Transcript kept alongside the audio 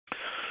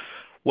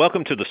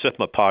Welcome to the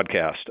SIFMA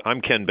podcast. I'm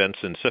Ken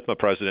Benson, SIFMA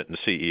President and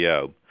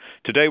CEO.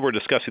 Today we're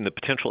discussing the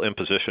potential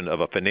imposition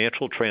of a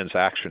financial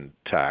transaction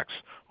tax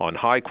on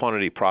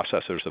high-quantity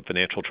processors of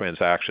financial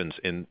transactions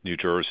in New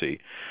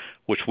Jersey,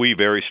 which we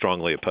very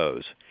strongly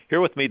oppose.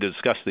 Here with me to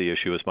discuss the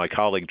issue is my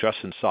colleague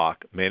Justin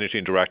Sock,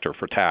 Managing Director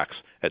for Tax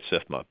at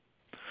SIFMA.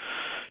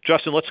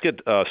 Justin, let's get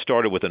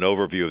started with an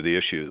overview of the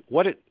issue.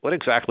 What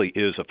exactly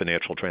is a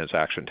financial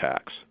transaction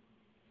tax?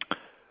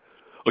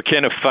 Well,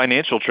 Ken, a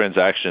financial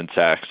transaction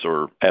tax,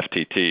 or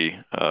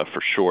FTT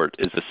for short,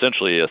 is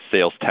essentially a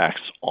sales tax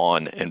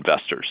on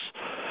investors.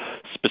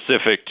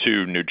 Specific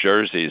to New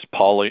Jersey's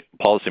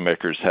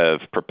policymakers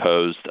have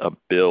proposed a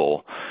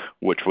bill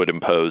which would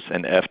impose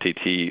an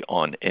FTT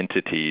on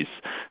entities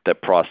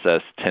that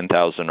process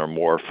 10,000 or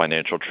more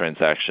financial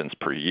transactions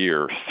per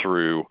year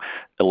through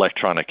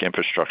electronic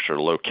infrastructure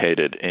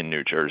located in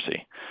New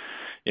Jersey.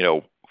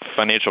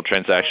 Financial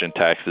transaction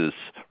taxes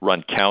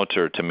run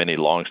counter to many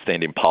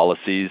longstanding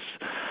policies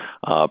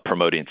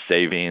promoting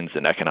savings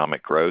and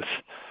economic growth.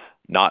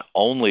 Not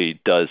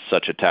only does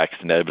such a tax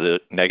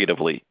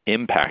negatively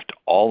impact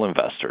all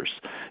investors,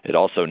 it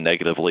also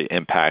negatively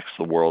impacts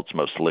the world's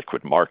most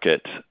liquid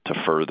market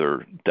to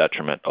further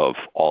detriment of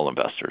all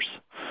investors.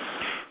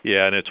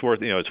 Yeah, and it's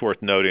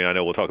worth noting. I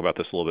know we'll talk about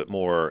this a little bit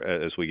more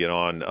as we get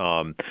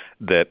on.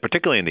 That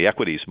particularly in the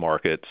equities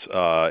markets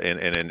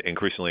and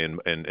increasingly in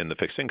the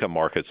fixed income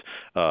markets,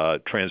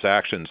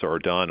 transactions are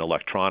done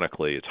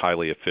electronically. It's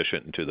highly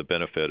efficient and to the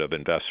benefit of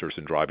investors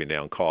in driving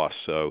down costs.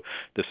 So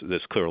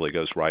this clearly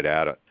goes right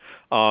at it.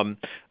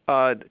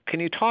 Can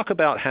you talk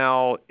about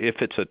how,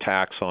 if it's a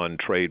tax on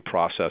trade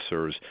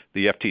processors,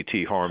 the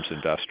FTT harms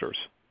investors?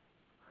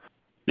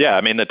 Yeah,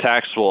 I mean, the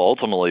tax will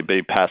ultimately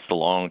be passed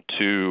along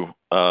to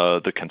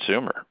the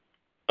consumer.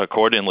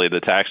 Accordingly, the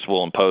tax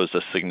will impose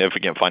a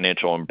significant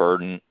financial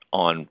burden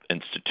on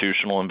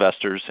institutional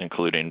investors,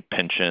 including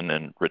pension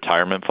and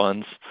retirement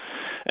funds,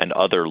 and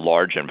other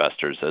large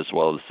investors, as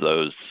well as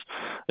those.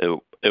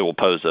 It will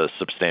pose a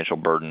substantial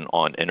burden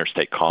on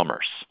interstate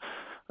commerce.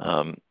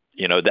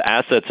 The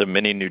assets of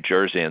many New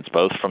Jerseyans,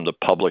 both from the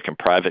public and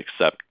private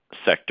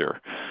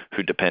sector,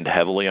 who depend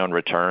heavily on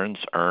returns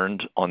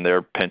earned on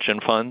their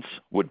pension funds,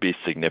 would be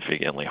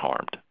significantly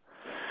harmed.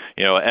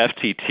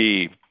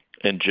 FTT,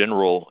 in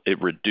general,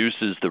 it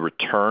reduces the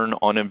return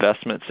on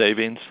investment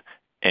savings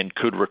and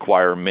could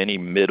require many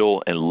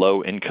middle and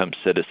low-income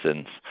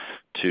citizens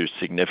to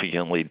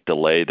significantly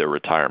delay their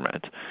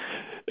retirement.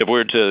 If we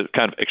were to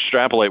kind of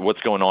extrapolate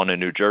what's going on in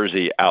New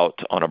Jersey out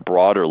on a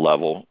broader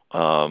level,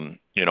 an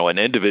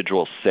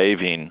individual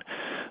saving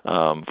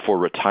for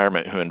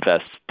retirement who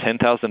invests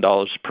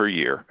 $10,000 per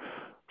year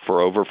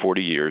for over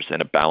 40 years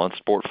in a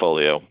balanced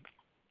portfolio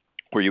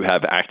where you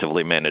have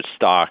actively managed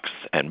stocks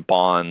and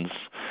bonds,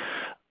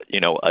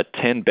 a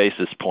 10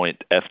 basis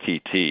point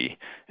FTT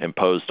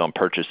imposed on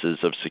purchases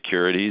of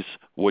securities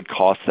would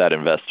cost that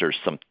investor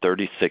some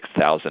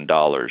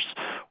 $36,000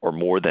 or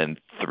more than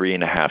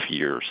 3.5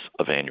 years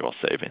of annual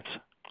savings.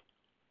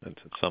 That's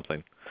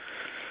something.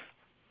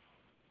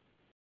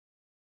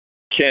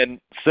 Ken,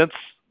 since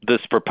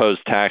this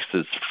proposed tax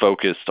is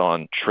focused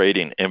on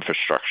trading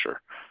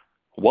infrastructure,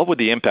 what would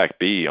the impact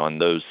be on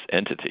those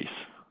entities?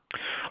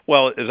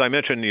 Well, as I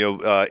mentioned,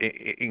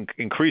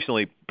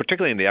 increasingly,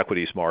 particularly in the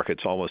equities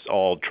markets, almost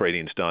all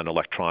trading is done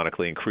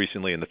electronically.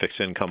 Increasingly in the fixed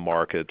income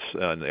markets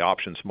and the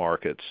options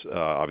markets,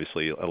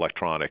 obviously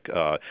electronic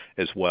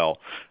as well.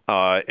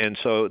 And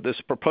so this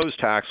proposed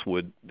tax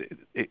would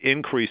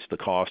increase the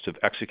cost of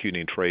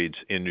executing trades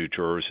in New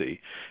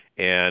Jersey.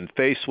 And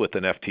faced with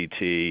an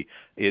FTT,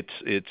 it's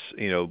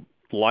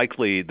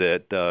likely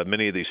that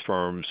many of these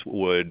firms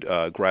would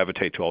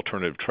gravitate to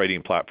alternative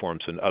trading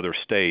platforms in other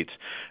states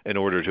in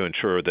order to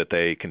ensure that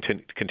they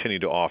continue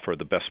to offer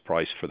the best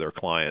price for their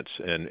clients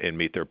and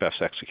meet their best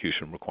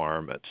execution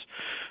requirements.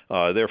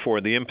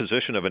 Therefore, the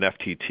imposition of an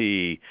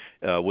FTT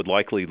would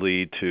likely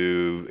lead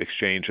to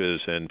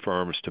exchanges and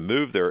firms to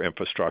move their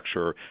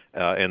infrastructure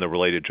and the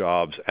related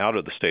jobs out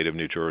of the state of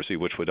New Jersey,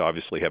 which would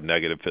obviously have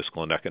negative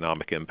fiscal and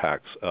economic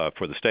impacts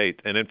for the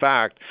state. And in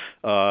fact,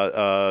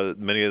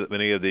 many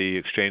of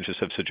the exchanges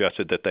have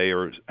suggested that they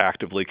are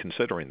actively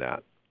considering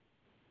that.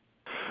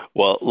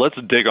 Well, let's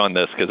dig on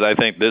this because I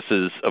think this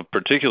is of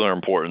particular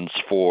importance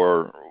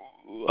for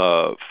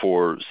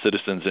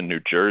citizens in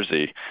New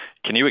Jersey.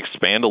 Can you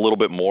expand a little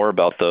bit more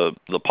about the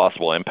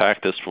possible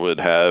impact this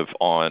would have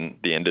on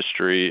the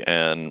industry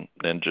and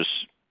just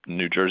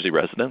New Jersey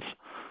residents?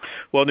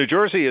 Well, New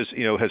Jersey has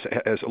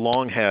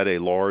long had a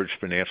large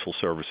financial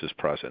services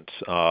presence.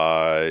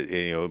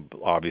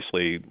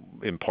 Obviously,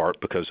 in part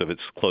because of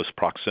its close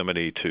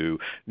proximity to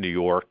New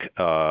York,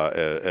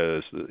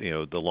 as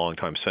the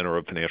longtime center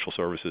of financial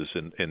services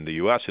in the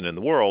U.S. and in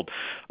the world,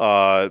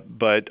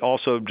 but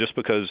also just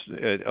because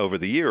over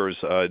the years,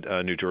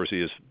 New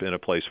Jersey has been a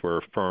place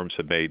where firms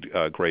have made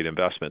great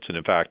investments, and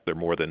in fact, there are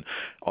more than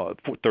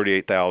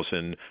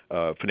 38,000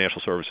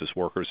 financial services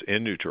workers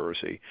in New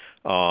Jersey.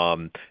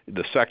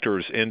 The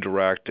sector's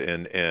indirect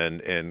and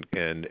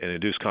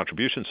induced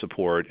contribution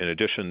support, in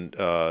addition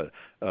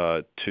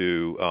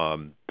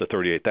the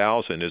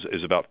 38,000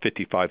 is about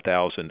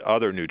 55,000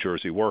 other New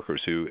Jersey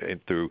workers who,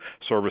 through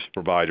service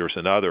providers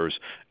and others,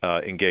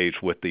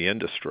 engage with the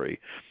industry.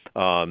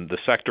 The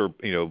sector,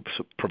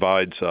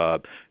 provides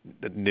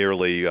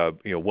nearly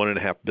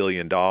 $1.5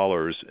 billion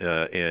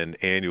in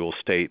annual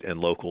state and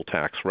local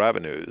tax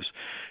revenues.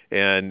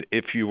 And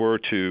if you were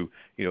to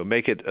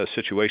make it a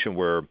situation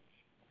where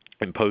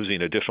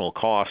imposing additional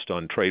cost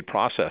on trade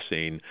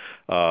processing,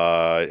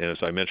 and as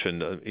I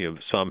mentioned,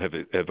 some have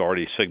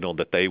already signaled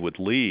that they would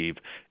leave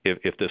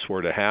if this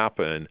were to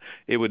happen.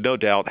 It would no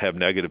doubt have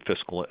negative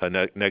fiscal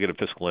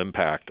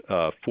impact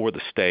for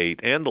the state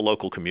and the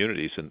local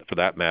communities, and for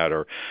that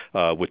matter,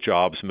 with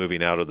jobs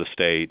moving out of the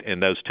state,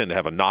 and those tend to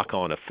have a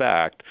knock-on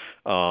effect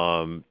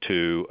to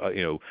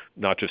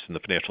not just in the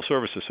financial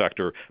services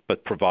sector,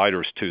 but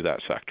providers to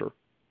that sector.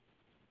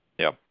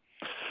 Yeah.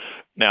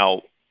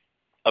 Now,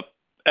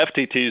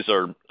 FTTs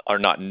are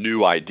not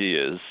new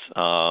ideas.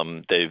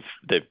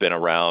 They've been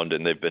around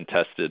and they've been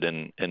tested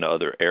in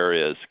other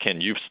areas. Ken,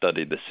 you've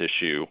studied this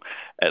issue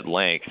at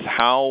length.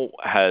 How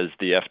has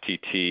the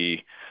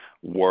FTT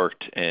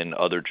worked in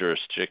other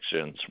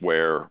jurisdictions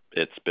where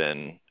it's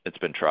been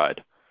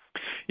tried?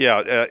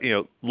 Yeah,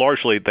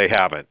 largely they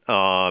haven't. They're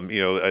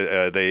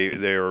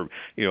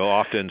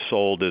often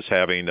sold as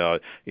having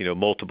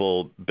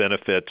multiple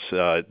benefits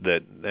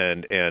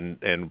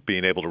and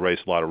being able to raise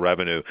a lot of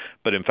revenue.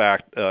 But in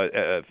fact,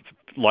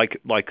 like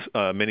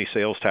many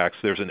sales tax,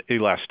 there's an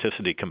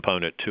elasticity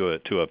component to a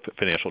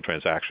financial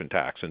transaction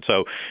tax. And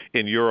so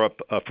in Europe,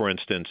 for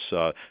instance,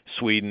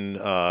 Sweden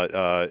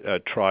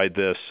tried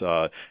this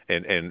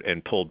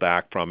and pulled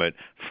back from it.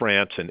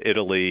 France and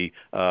Italy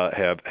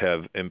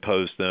have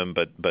imposed them,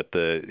 but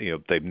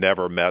they've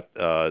never met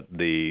what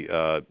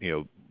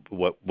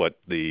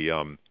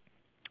the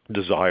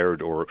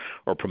desired or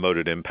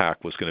promoted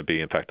impact was going to be.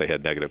 In fact, they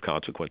had negative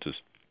consequences.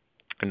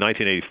 In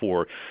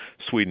 1984,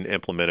 Sweden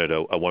implemented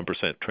a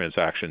 1%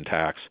 transaction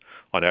tax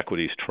on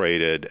equities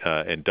traded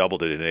and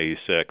doubled it in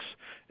 '86.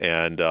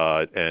 And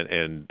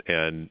in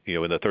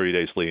the 30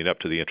 days leading up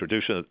to the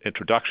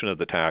introduction of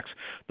the tax,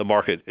 the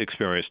market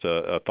experienced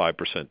a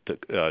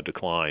 5%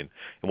 decline.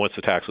 And once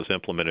the tax was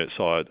implemented, it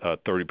saw a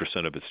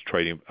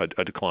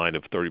decline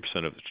of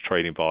 30% of its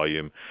trading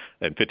volume,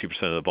 and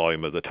 50% of the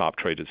volume of the top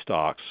traded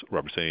stocks,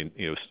 representing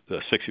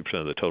 60%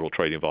 of the total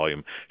trading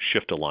volume,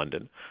 shift to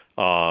London.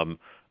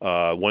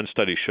 One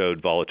study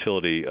showed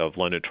volatility of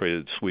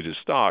London-traded Swedish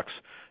stocks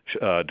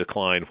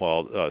declined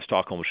while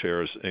Stockholm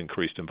shares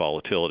increased in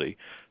volatility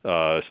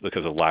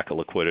because of lack of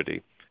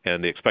liquidity.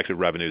 And the expected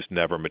revenues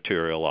never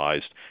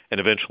materialized.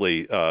 And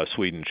eventually,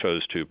 Sweden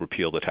chose to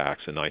repeal the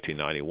tax in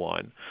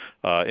 1991.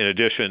 In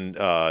addition,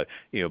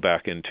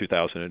 back in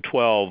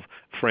 2012,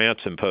 France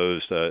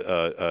imposed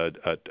a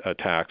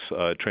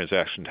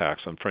transaction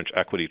tax on French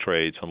equity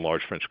trades on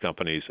large French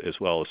companies, as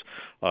well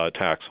as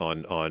tax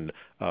on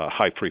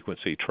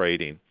high-frequency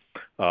trading.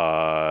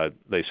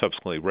 They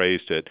subsequently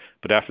raised it,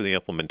 but after the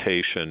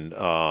implementation,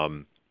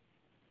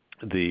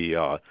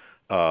 the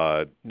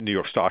New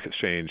York Stock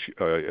Exchange,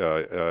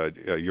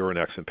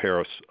 Euronext, and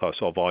Paris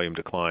saw volume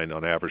decline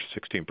on average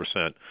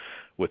 16%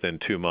 within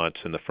 2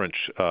 months, and the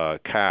French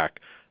CAC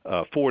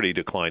 40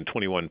 declined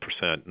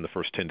 21% in the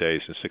first 10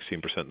 days and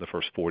 16% in the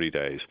first 40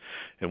 days.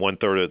 And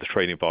 1/3 of the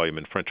trading volume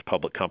in French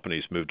public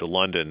companies moved to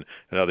London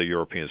and other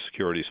European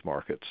securities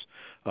markets.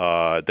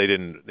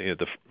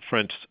 The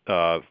French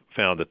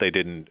found that they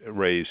didn't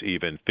raise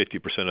even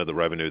 50% of the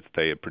revenue that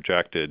they had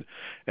projected,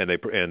 and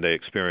they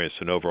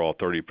experienced an overall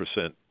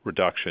 30%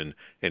 reduction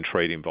in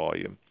trading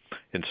volume.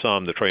 In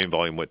sum, the trading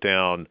volume went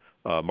down,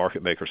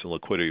 market makers and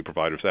liquidity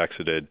providers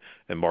exited,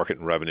 and market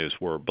and revenues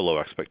were below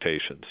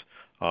expectations.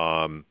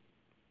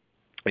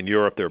 In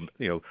Europe, there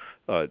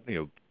are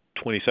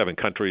 27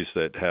 countries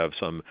that have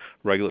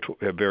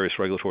various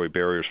regulatory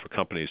barriers for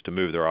companies to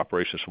move their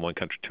operations from one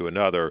country to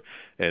another,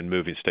 and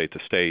moving state to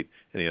state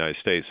in the United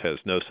States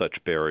has no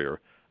such barrier.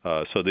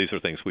 So these are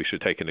things we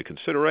should take into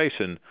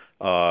consideration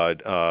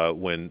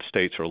when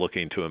states are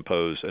looking to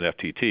impose an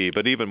FTT.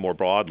 But even more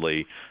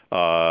broadly,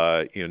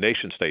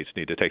 nation states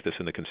need to take this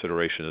into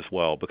consideration as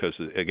well, because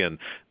again,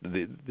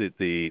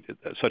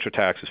 such a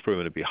tax is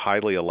proven to be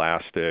highly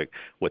elastic,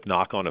 with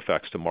knock-on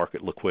effects to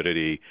market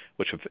liquidity,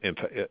 which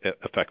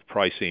affect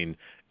pricing,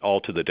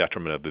 all to the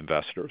detriment of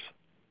investors.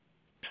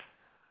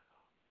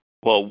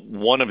 Well,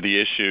 one of the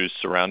issues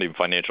surrounding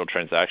financial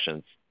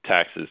transactions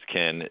taxes,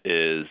 Ken,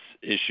 is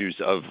issues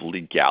of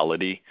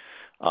legality,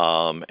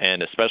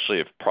 and especially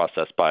if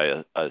processed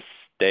by a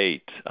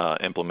state,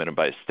 implemented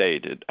by a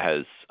state, it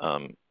has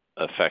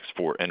effects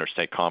for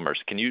interstate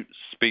commerce. Can you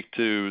speak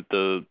to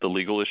the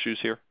legal issues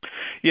here?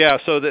 Yeah.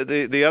 So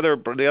the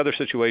other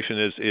situation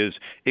is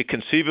it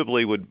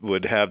conceivably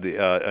would have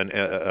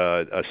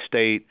a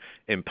state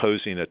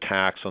imposing a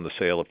tax on the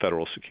sale of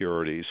federal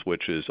securities,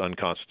 which is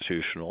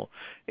unconstitutional,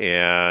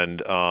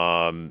 and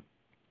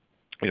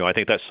I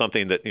think that's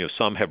something that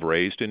some have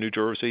raised in New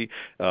Jersey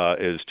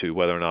as to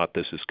whether or not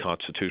this is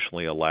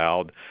constitutionally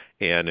allowed,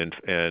 and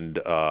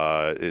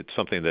it's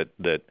something that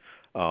the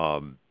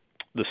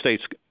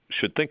states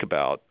should think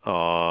about,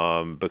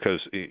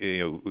 because we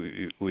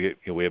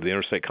have the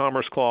interstate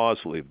commerce clause,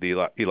 we have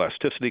the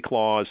elasticity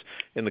clause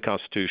in the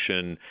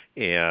Constitution,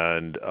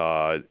 and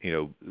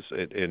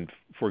and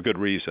for good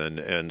reason.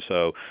 And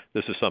so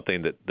this is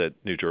something that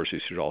New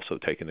Jersey should also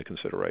take into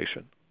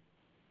consideration.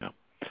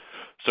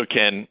 So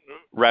Ken,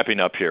 wrapping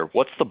up here,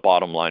 what's the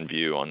bottom line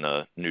view on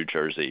the New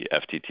Jersey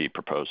FTT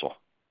proposal?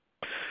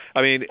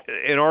 I mean,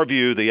 in our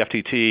view, the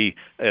FTT,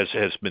 as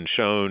has been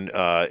shown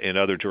in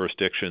other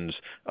jurisdictions,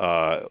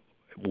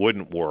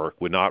 wouldn't work,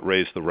 would not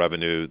raise the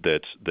revenue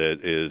that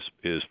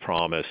is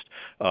promised,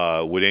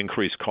 would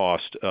increase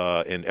cost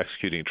in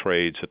executing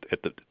trades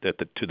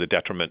to the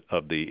detriment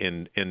of the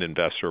end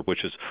investor,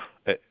 which is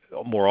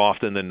more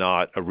often than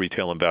not a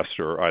retail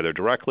investor, either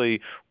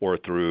directly or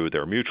through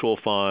their mutual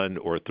fund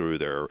or through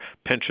their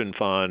pension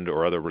fund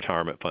or other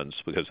retirement funds,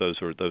 because those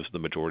are the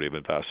majority of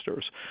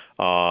investors.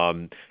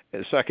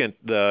 Second,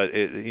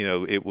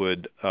 it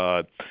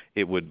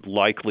would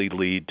likely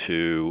lead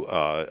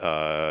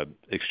to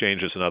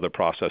exchanges and other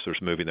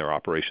processors moving their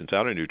operations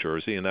out of New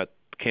Jersey, and that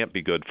can't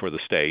be good for the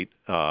state,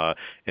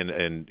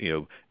 and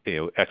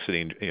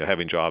exiting,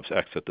 having jobs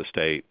exit the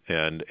state,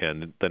 and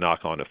the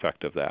knock-on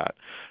effect of that.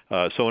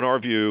 So in our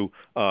view,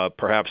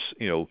 perhaps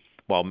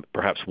while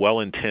perhaps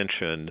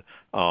well-intentioned,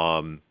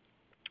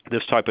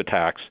 this type of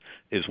tax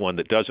is one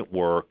that doesn't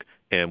work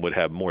and would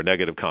have more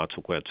negative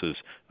consequences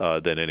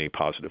than any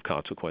positive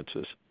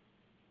consequences.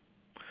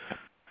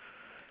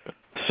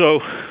 So,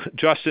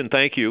 Justin,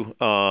 thank you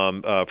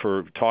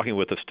for talking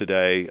with us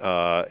today,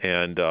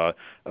 and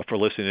for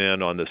listening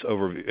in on this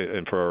overview,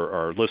 and for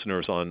our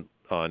listeners on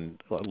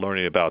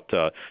learning about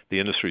the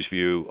industry's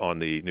view on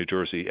the New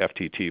Jersey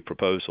FTT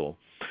proposal.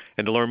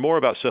 And to learn more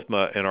about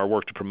SIFMA and our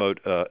work to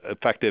promote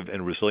effective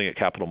and resilient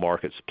capital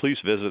markets, please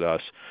visit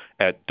us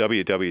at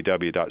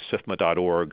www.sifma.org.